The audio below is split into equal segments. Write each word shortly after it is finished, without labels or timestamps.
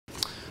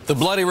The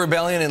bloody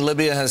rebellion in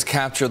Libya has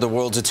captured the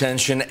world's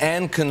attention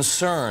and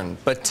concern,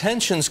 but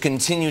tensions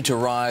continue to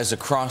rise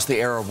across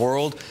the Arab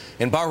world.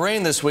 In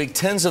Bahrain this week,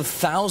 tens of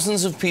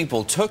thousands of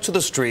people took to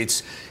the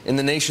streets in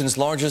the nation's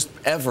largest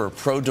ever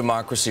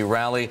pro-democracy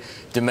rally,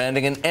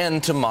 demanding an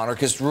end to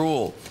monarchist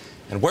rule.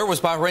 And where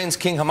was Bahrain's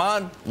King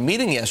Hamad?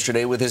 Meeting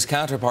yesterday with his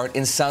counterpart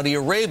in Saudi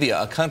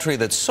Arabia, a country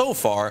that so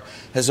far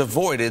has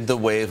avoided the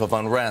wave of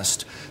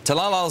unrest.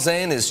 Talal Al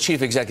Zain is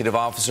Chief Executive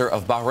Officer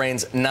of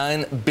Bahrain's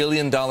 $9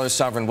 billion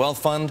sovereign wealth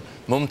fund,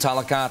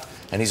 Mumtalakat,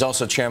 and he's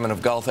also chairman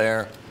of Gulf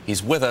Air.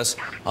 He's with us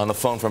on the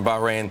phone from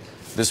Bahrain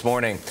this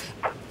morning.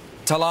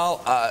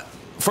 Talal,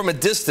 from a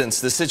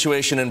distance, the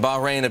situation in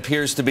Bahrain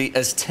appears to be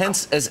as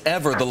tense as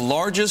ever, the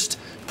largest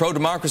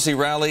pro-democracy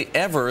rally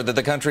ever that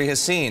the country has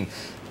seen.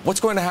 What's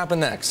going to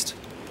happen next?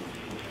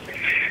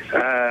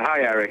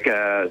 Hi, Erik.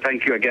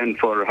 Thank you again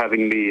for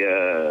having me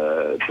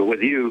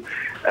with you.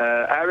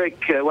 Erik,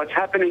 what's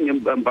happening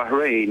in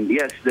Bahrain,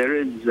 yes, there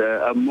is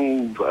a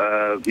move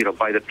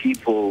by the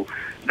people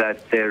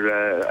that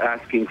they're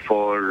asking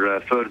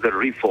for further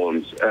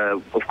reforms.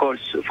 Of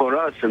course, for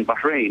us in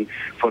Bahrain,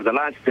 for the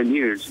last 10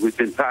 years, we've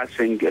been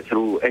passing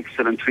through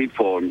excellent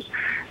reforms.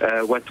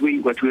 What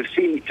we're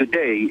seeing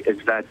today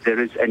is that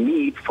there is a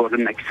need for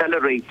an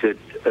accelerated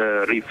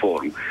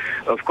reform.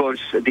 Of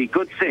course, the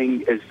good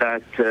thing is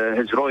that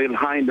His Royal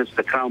Highness,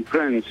 the Crown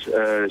Prince,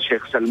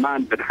 Sheikh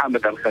Salman bin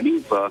Hamad Al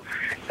Khalifa,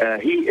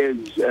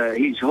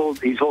 he's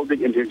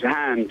holding in his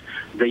hand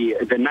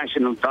the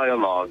national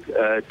dialogue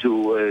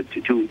to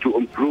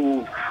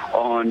improve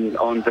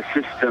on the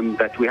system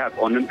that we have,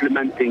 on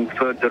implementing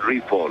further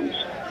reforms.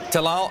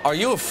 Talal, are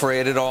you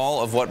afraid at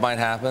all of what might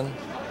happen?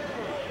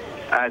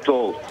 At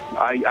all.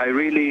 I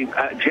really,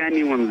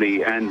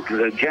 genuinely and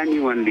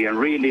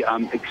really,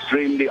 I'm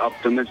extremely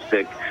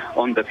optimistic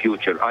on the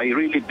future. I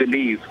really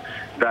believe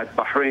that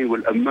Bahrain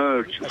will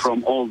emerge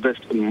from all this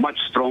a much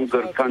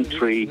stronger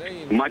country,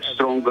 much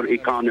stronger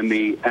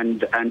economy,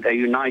 and a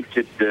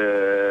united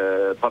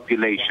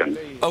population.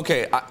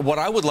 Okay, what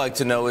I would like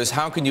to know is,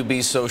 how can you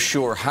be so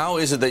sure? How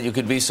is it that you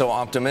could be so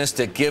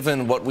optimistic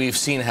given what we've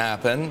seen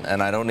happen?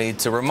 And I don't need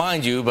to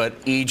remind you, but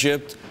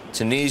Egypt,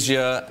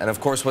 Tunisia, and of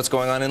course what's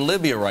going on in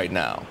Libya right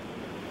now.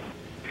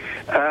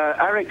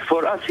 Erik,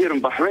 for us here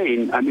in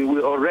Bahrain, I mean,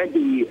 we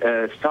already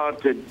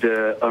started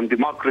on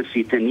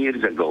democracy 10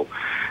 years ago.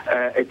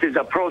 It is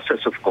a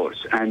process, of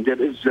course, and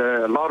there is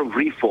a lot of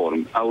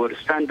reform. Our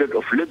standard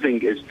of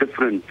living is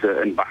different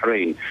in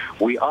Bahrain.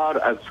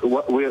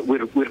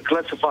 We're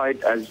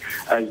classified as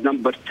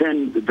number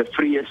 10, the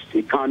freest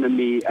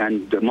economy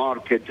and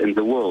market in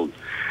the world.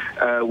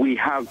 We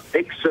have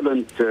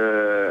excellent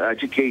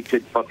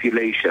educated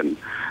population.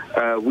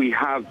 We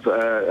have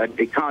an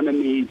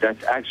economy that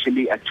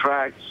actually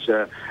attracts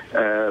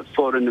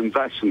foreign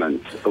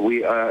investment.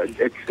 We're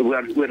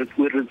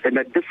in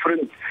a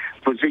different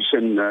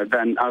position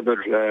than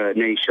other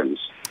nations.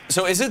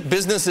 So is it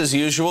business as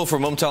usual for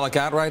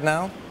Mumtalakat right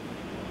now?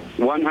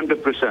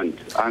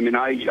 100%. I mean,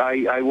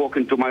 I walk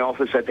into my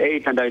office at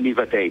 8 and I leave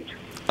at 8.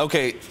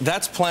 Okay,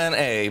 that's plan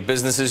A,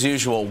 business as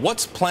usual.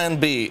 What's plan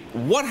B?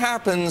 What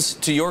happens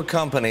to your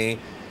company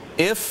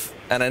if,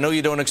 and I know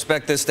you don't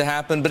expect this to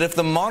happen, but if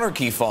the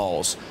monarchy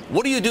falls,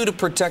 what do you do to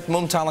protect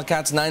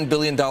Mumtalakat's $9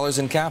 billion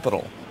in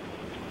capital?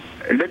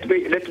 Let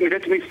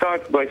me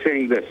start by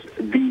saying this.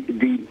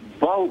 The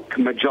bulk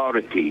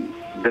majority,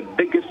 the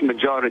biggest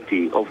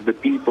majority of the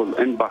people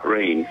in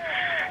Bahrain,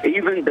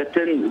 even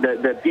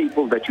the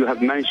people that you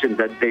have mentioned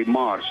that they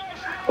marched,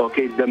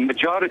 okay, the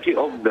majority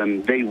of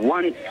them, they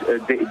want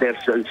their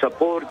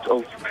support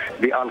of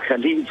the Al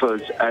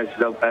Khalifas as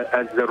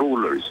the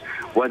rulers.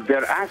 What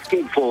they're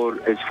asking for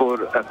is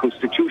for a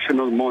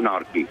constitutional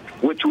monarchy,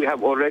 which we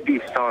have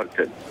already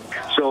started.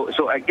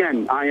 So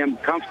again, I am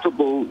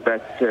comfortable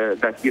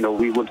that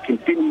we will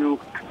continue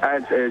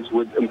as is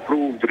with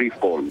improved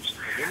reforms.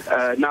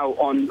 Now,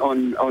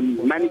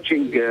 on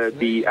managing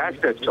the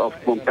assets of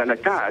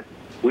Mumtalakat,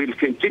 we'll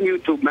continue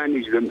to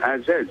manage them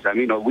as is. I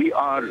mean,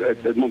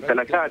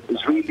 Mumtalakat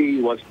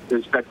was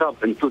set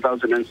up in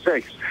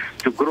 2006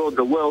 to grow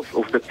the wealth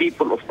of the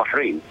people of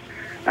Bahrain,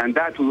 and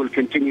that we will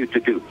continue to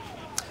do.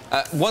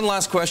 One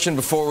last question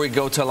before we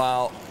go,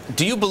 Talal.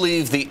 Do you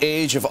believe the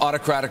age of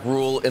autocratic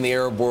rule in the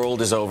Arab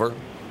world is over?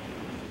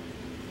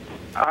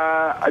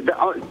 I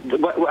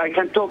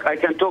can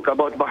talk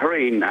about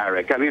Bahrain,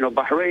 Erik. I mean,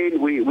 Bahrain,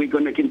 we're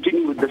going to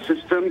continue with the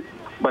system,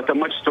 but a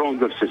much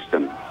stronger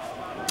system.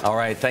 All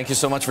right. Thank you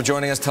so much for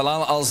joining us.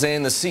 Talal Al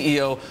Zain, the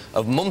CEO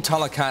of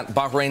Mumtalakat,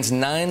 Bahrain's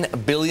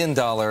 $9 billion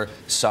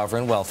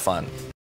sovereign wealth fund.